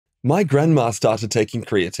My grandma started taking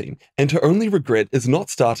creatine, and her only regret is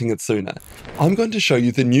not starting it sooner. I'm going to show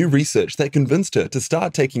you the new research that convinced her to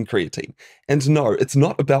start taking creatine. And no, it's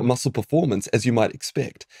not about muscle performance as you might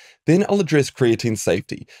expect. Then I'll address creatine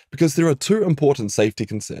safety, because there are two important safety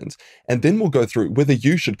concerns, and then we'll go through whether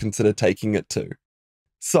you should consider taking it too.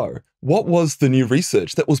 So, what was the new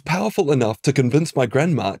research that was powerful enough to convince my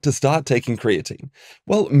grandma to start taking creatine?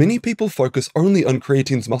 Well, many people focus only on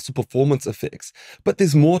creatine's muscle performance effects, but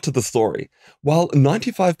there's more to the story. While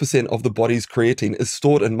 95% of the body's creatine is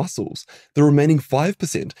stored in muscles, the remaining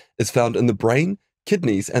 5% is found in the brain,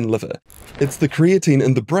 kidneys, and liver. It's the creatine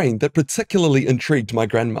in the brain that particularly intrigued my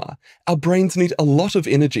grandma. Our brains need a lot of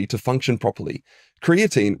energy to function properly.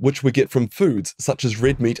 Creatine, which we get from foods such as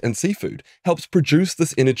red meat and seafood, helps produce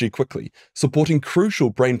this energy quickly, supporting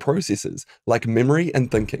crucial brain processes like memory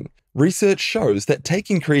and thinking. Research shows that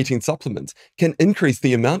taking creatine supplements can increase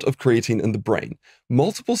the amount of creatine in the brain.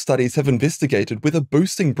 Multiple studies have investigated whether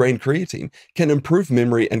boosting brain creatine can improve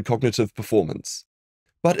memory and cognitive performance.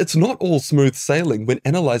 But it's not all smooth sailing when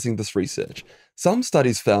analyzing this research. Some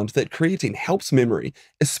studies found that creatine helps memory,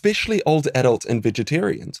 especially older adults and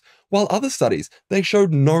vegetarians, while other studies, they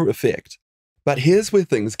showed no effect. But here's where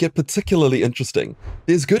things get particularly interesting.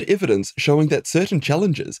 There's good evidence showing that certain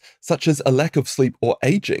challenges, such as a lack of sleep or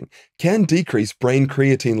aging, can decrease brain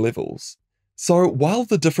creatine levels. So, while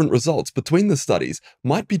the different results between the studies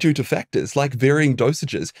might be due to factors like varying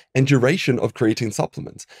dosages and duration of creatine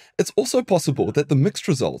supplements, it's also possible that the mixed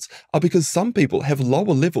results are because some people have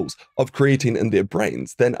lower levels of creatine in their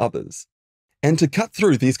brains than others. And to cut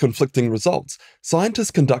through these conflicting results,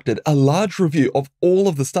 scientists conducted a large review of all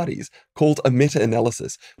of the studies, called a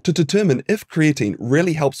meta-analysis, to determine if creatine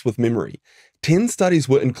really helps with memory. 10 studies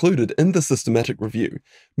were included in the systematic review.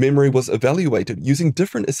 Memory was evaluated using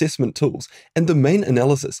different assessment tools, and the main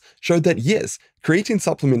analysis showed that yes, creatine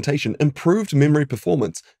supplementation improved memory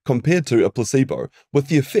performance compared to a placebo, with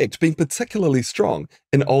the effect being particularly strong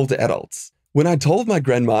in older adults. When I told my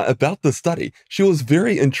grandma about the study, she was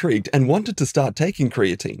very intrigued and wanted to start taking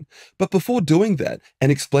creatine. But before doing that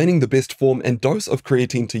and explaining the best form and dose of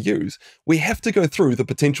creatine to use, we have to go through the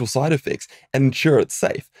potential side effects and ensure it's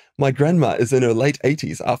safe. My grandma is in her late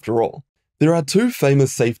 80s after all. There are two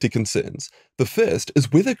famous safety concerns. The first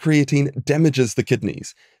is whether creatine damages the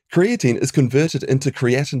kidneys. Creatine is converted into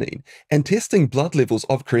creatinine, and testing blood levels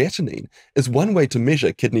of creatinine is one way to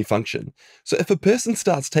measure kidney function. So if a person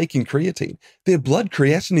starts taking creatine, their blood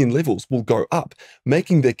creatinine levels will go up,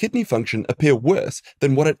 making their kidney function appear worse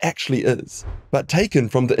than what it actually is. But taken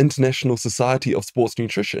from the International Society of Sports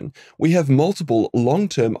Nutrition, we have multiple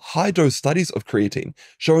long-term high-dose studies of creatine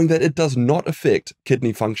showing that it does not affect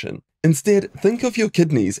kidney function. Instead, think of your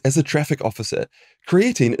kidneys as a traffic officer.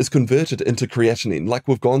 Creatine is converted into creatinine like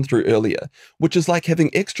we've gone through earlier, which is like having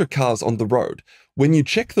extra cars on the road. When you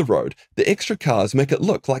check the road, the extra cars make it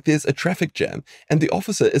look like there's a traffic jam and the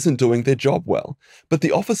officer isn't doing their job well. But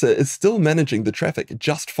the officer is still managing the traffic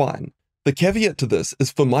just fine. The caveat to this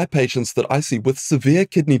is for my patients that I see with severe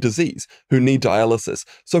kidney disease who need dialysis.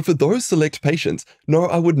 So for those select patients, no,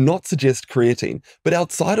 I would not suggest creatine. But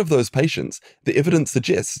outside of those patients, the evidence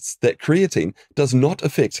suggests that creatine does not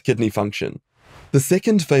affect kidney function. The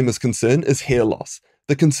second famous concern is hair loss.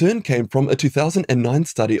 The concern came from a 2009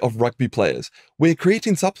 study of rugby players, where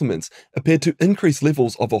creatine supplements appeared to increase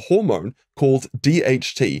levels of a hormone called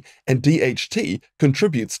DHT, and DHT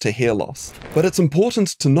contributes to hair loss. But it's important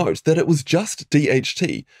to note that it was just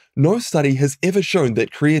DHT. No study has ever shown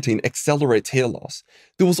that creatine accelerates hair loss.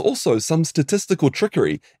 There was also some statistical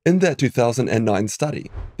trickery in that 2009 study.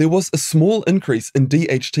 There was a small increase in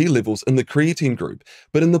DHT levels in the creatine group,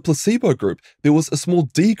 but in the placebo group, there was a small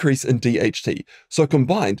decrease in DHT. So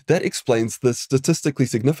combined, that explains the statistically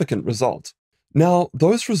significant result. Now,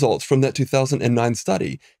 those results from that 2009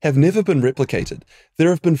 study have never been replicated. There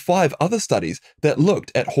have been 5 other studies that looked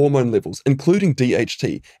at hormone levels, including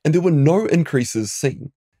DHT, and there were no increases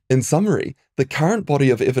seen. In summary, the current body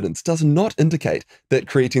of evidence does not indicate that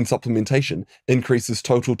creatine supplementation increases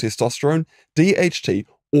total testosterone, DHT,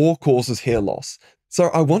 or causes hair loss. So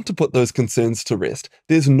I want to put those concerns to rest.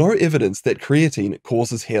 There's no evidence that creatine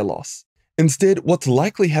causes hair loss. Instead, what's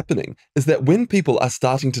likely happening is that when people are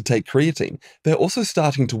starting to take creatine, they're also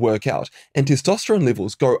starting to work out, and testosterone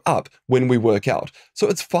levels go up when we work out. So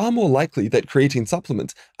it's far more likely that creatine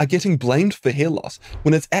supplements are getting blamed for hair loss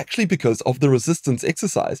when it's actually because of the resistance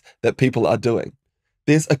exercise that people are doing.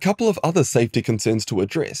 There's a couple of other safety concerns to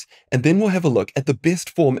address, and then we'll have a look at the best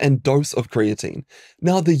form and dose of creatine.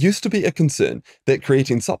 Now, there used to be a concern that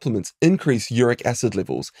creatine supplements increase uric acid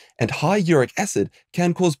levels, and high uric acid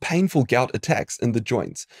can cause painful gout attacks in the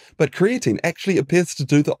joints, but creatine actually appears to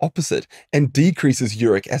do the opposite and decreases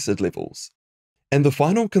uric acid levels. And the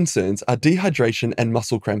final concerns are dehydration and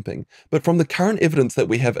muscle cramping, but from the current evidence that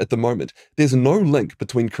we have at the moment, there's no link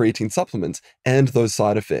between creatine supplements and those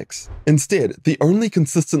side effects. Instead, the only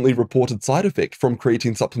consistently reported side effect from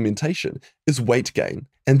creatine supplementation is weight gain.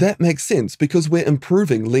 And that makes sense because we're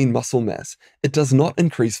improving lean muscle mass. It does not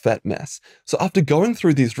increase fat mass. So after going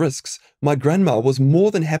through these risks, my grandma was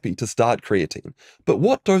more than happy to start creatine. But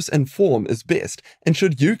what dose and form is best, and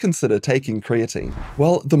should you consider taking creatine?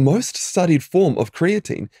 Well, the most studied form of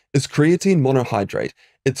creatine is creatine monohydrate.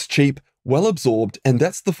 It's cheap, well absorbed, and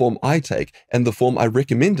that's the form I take and the form I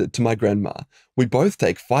recommended to my grandma. We both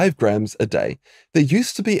take 5 grams a day. There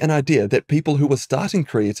used to be an idea that people who were starting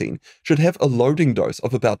creatine should have a loading dose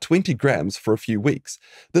of about 20 grams for a few weeks.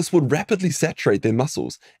 This would rapidly saturate their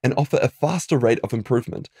muscles and offer a faster rate of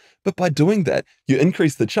improvement. But by doing that, you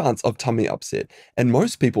increase the chance of tummy upset, and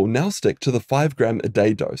most people now stick to the 5 gram a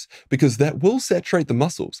day dose because that will saturate the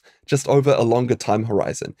muscles just over a longer time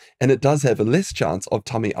horizon, and it does have a less chance of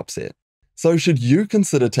tummy upset. So should you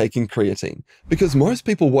consider taking creatine? Because most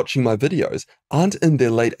people watching my videos aren't in their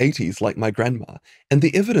late 80s like my grandma, and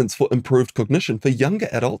the evidence for improved cognition for younger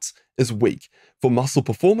adults is weak. For muscle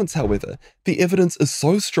performance, however, the evidence is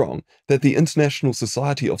so strong that the International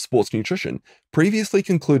Society of Sports Nutrition previously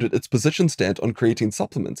concluded its position stand on creatine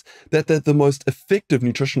supplements that they're the most effective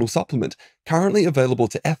nutritional supplement currently available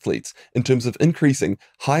to athletes in terms of increasing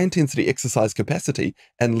high-intensity exercise capacity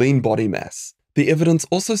and lean body mass. The evidence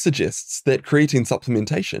also suggests that creatine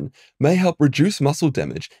supplementation may help reduce muscle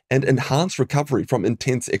damage and enhance recovery from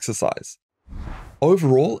intense exercise.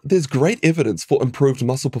 Overall, there's great evidence for improved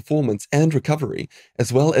muscle performance and recovery,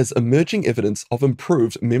 as well as emerging evidence of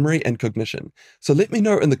improved memory and cognition. So let me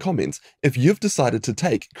know in the comments if you've decided to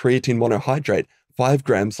take creatine monohydrate 5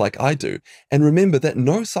 grams like I do, and remember that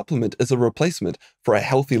no supplement is a replacement for a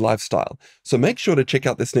healthy lifestyle. So make sure to check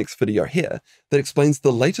out this next video here that explains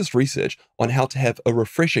the latest research on how to have a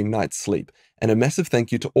refreshing night's sleep. And a massive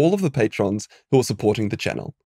thank you to all of the patrons who are supporting the channel.